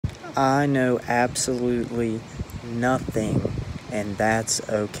I know absolutely nothing, and that's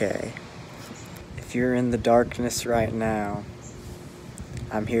okay. If you're in the darkness right now,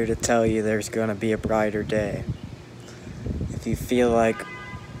 I'm here to tell you there's going to be a brighter day. If you feel like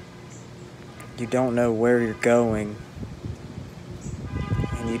you don't know where you're going,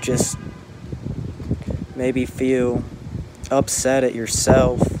 and you just maybe feel upset at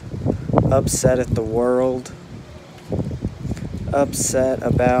yourself, upset at the world, upset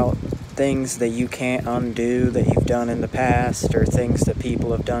about things that you can't undo that you've done in the past, or things that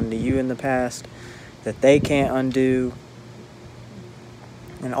people have done to you in the past that they can't undo.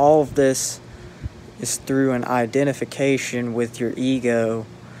 And all of this is through an identification with your ego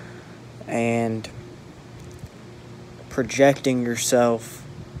and projecting yourself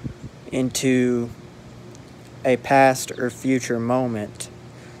into a past or future moment.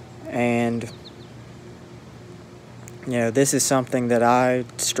 And this is something that I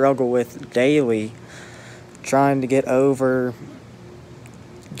struggle with daily, trying to get over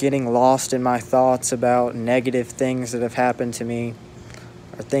getting lost in my thoughts about negative things that have happened to me,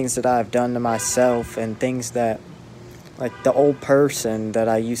 or things that I've done to myself, and things that, like the old person that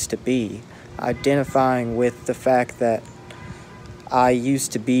I used to be, identifying with the fact that I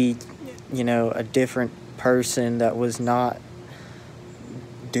used to be, a different person that was not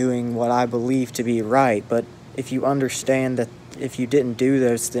doing what I believe to be right. But if you understand that if you didn't do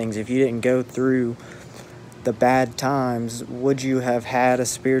those things, if you didn't go through the bad times, would you have had a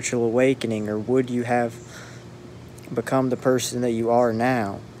spiritual awakening, or would you have become the person that you are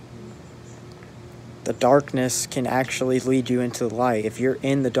now? The darkness can actually lead you into the light. If you're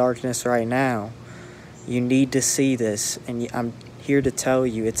in the darkness right now, you need to see this, and I'm here to tell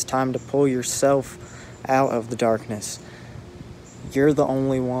you it's time to pull yourself out of the darkness. You're the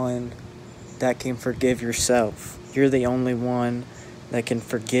only one that can forgive yourself. You're the only one that can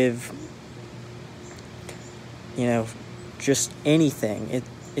forgive, just anything.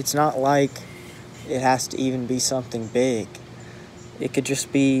 It's not like it has to even be something big. It could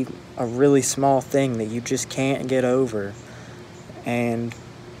just be a really small thing that you just can't get over, and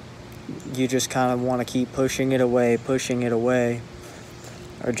you just kind of want to keep pushing it away,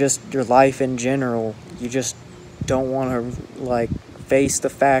 or just your life in general. You just don't want to face the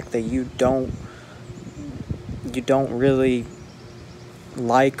fact that you don't really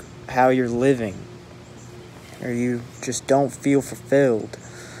like how you're living, or you just don't feel fulfilled.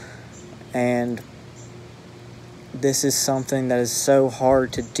 And this is something that is so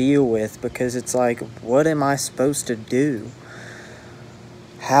hard to deal with, because it's like, what am I supposed to do?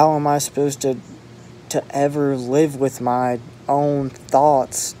 How am I supposed to ever live with my own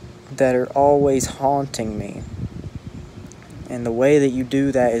thoughts that are always haunting me? And the way that you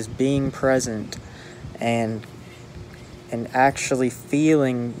do that is being present and actually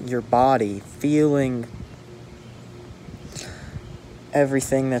feeling your body, feeling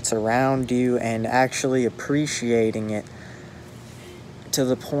everything that's around you, and actually appreciating it to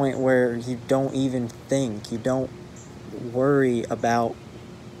the point where you don't even think, you don't worry about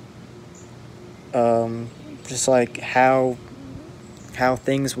just like how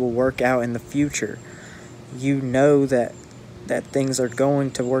things will work out in the future. You know that things are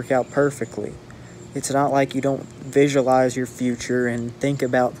going to work out perfectly. It's not like you don't visualize your future and think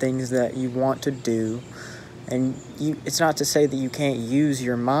about things that you want to do. And it's not to say that you can't use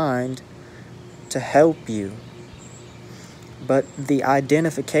your mind to help you. But the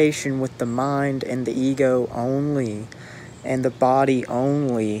identification with the mind and the ego only, and the body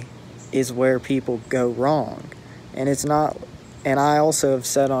only, is where people go wrong. And it's not, and I also have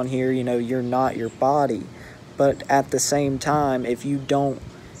said on here, you're not your body. But at the same time, if you don't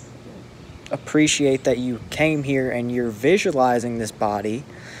appreciate that you came here and you're visualizing this body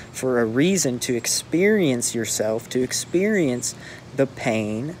for a reason, to experience yourself, to experience the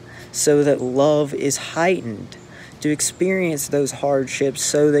pain so that love is heightened, to experience those hardships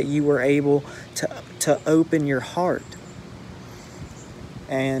so that you were able to open your heart.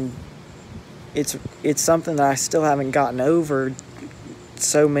 And it's something that I still haven't gotten over.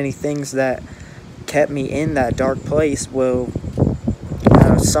 So many things that kept me in that dark place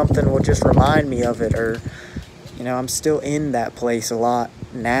something will just remind me of it, or I'm still in that place a lot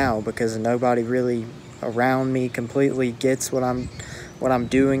now, because nobody really around me completely gets what I'm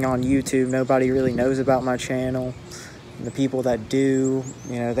doing on YouTube. Nobody really knows about my channel. And the people that do,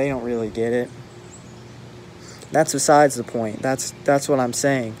 they don't really get it. That's besides the point. That's what I'm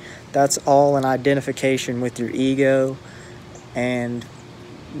saying. That's all an identification with your ego, and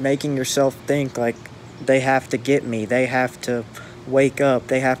making yourself think like they have to get me, they have to wake up,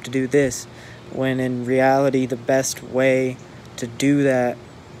 they have to do this, when in reality the best way to do that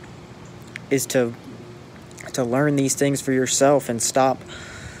is to learn these things for yourself and stop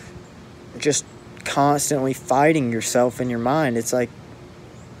just constantly fighting yourself in your mind. It's like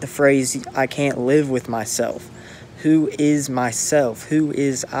the phrase, I can't live with myself. Who is myself? Who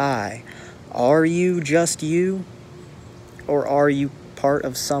is I? Are you just you? Or are you part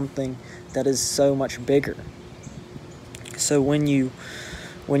of something that is so much bigger? So when you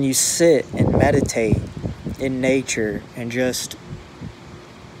sit and meditate in nature and just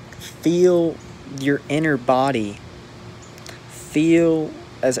feel your inner body, feel,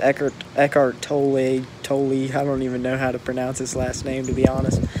 as Eckhart Tolle, I don't even know how to pronounce his last name, to be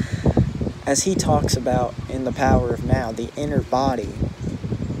honest, as he talks about in The Power of Now, the inner body,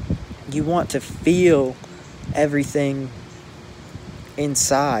 you want to feel everything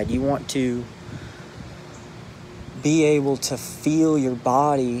inside. You want to be able to feel your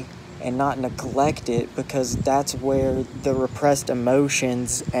body and not neglect it, because that's where the repressed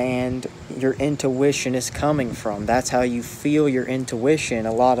emotions and your intuition is coming from. That's how you feel your intuition.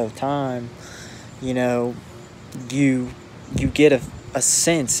 A lot of time, you get a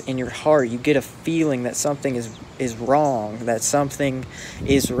sense in your heart, you get a feeling that something is wrong, that something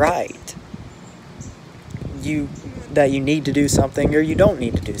is right, that you need to do something or you don't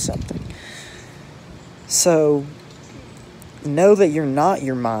need to do something. So know that you're not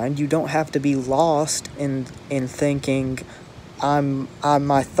your mind. You don't have to be lost in thinking, I'm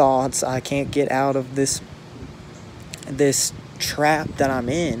my thoughts, I can't get out of this trap that I'm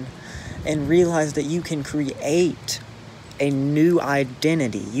in, and realize that you can create a new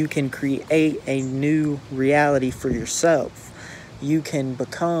identity. You can create a new reality for yourself. You can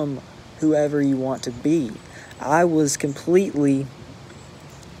become whoever you want to be. I was completely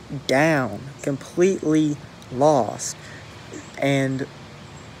down, completely lost, and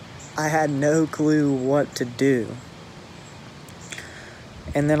I had no clue what to do.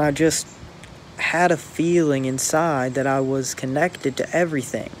 And then I just had a feeling inside that I was connected to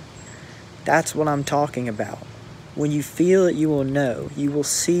everything. That's what I'm talking about. When you feel it, you will know. You will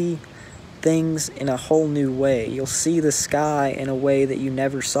see things in a whole new way. You'll see the sky in a way that you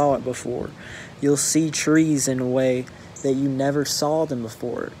never saw it before. You'll see trees in a way that you never saw them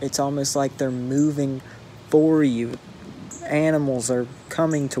before. It's almost like they're moving for you. Animals are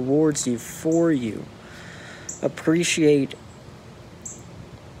coming towards you for you. Appreciate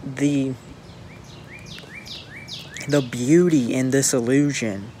the beauty in this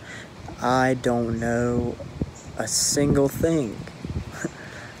illusion. I don't know a single thing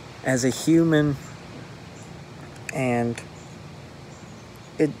as a human, and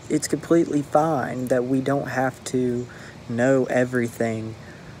it's completely fine that we don't have to know everything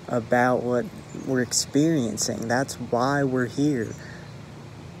about what we're experiencing. That's why we're here.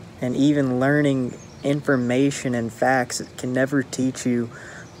 And even learning information and facts can never teach you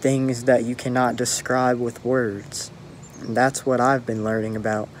things that you cannot describe with words. And that's what I've been learning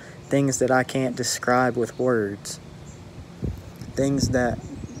about. Things that I can't describe with words. Things that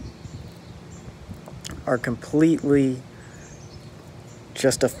are completely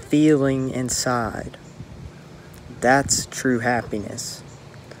just a feeling inside. That's true happiness.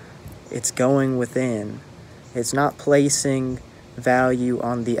 It's going within. It's not placing value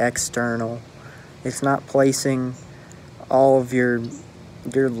on the external. It's not placing all of your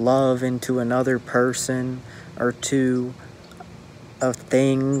love into another person or to a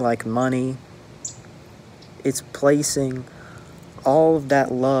thing like money. It's placing all of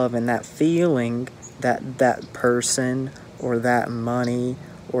that love and that feeling that that person or that money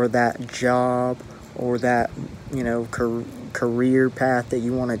or that job or that, career path that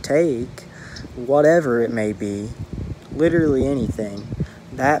you want to take, whatever it may be, literally anything,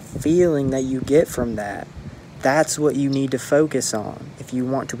 that feeling that you get from that, that's what you need to focus on if you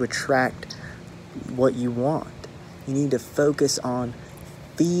want to attract what you want. You need to focus on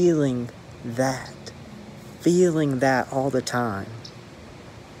feeling that all the time.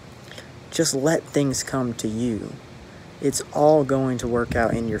 Just let things come to you. It's all going to work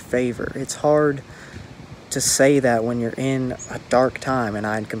out in your favor. It's hard to say that when you're in a dark time, and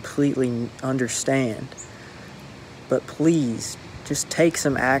I completely understand. But please, just take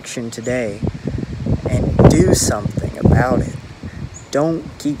some action today and do something about it. Don't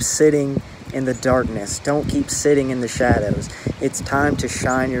keep sitting in the darkness. Don't keep sitting in the shadows. It's time to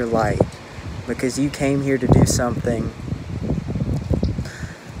shine your light, because you came here to do something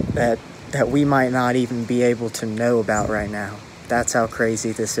that we might not even be able to know about right now. That's how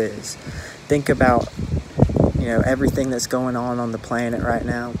crazy this is. Think about, everything that's going on the planet right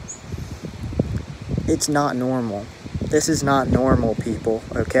now. It's not normal. This is not normal, people,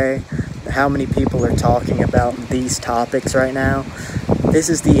 okay? How many people are talking about these topics right now? This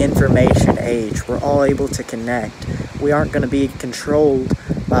is the information age. We're all able to connect. We aren't going to be controlled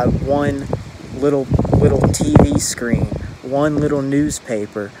by one little TV screen, one little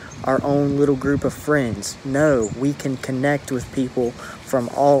newspaper, our own little group of friends. No, we can connect with people from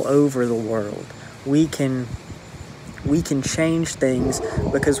all over the world. We can change things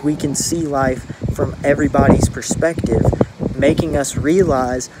because we can see life from everybody's perspective, making us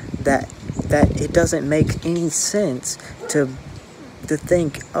realize that it doesn't make any sense to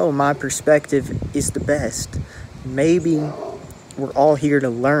think, oh, my perspective is the best. Maybe we're all here to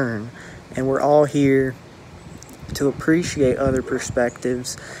learn, and we're all here to appreciate other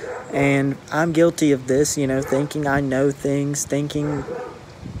perspectives. And I'm guilty of this, thinking I know things, but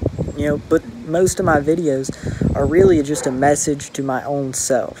most of my videos are really just a message to my own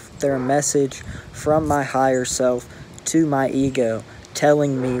self. They're a message from my higher self to my ego,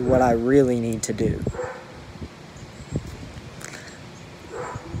 telling me what I really need to do.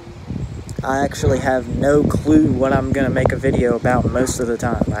 I actually have no clue what I'm going to make a video about most of the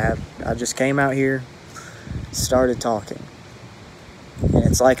time. I just came out here, started talking, and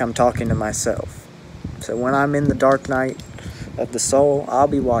it's like I'm talking to myself. So when I'm in the dark night of the soul, I'll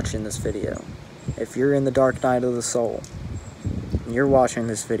be watching this video. If you're in the dark night of the soul, and you're watching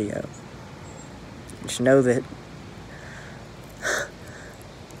this video, just know that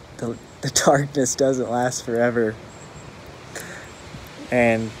the darkness doesn't last forever.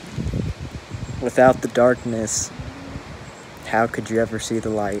 And without the darkness, how could you ever see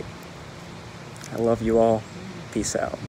the light? I love you all. Peace out.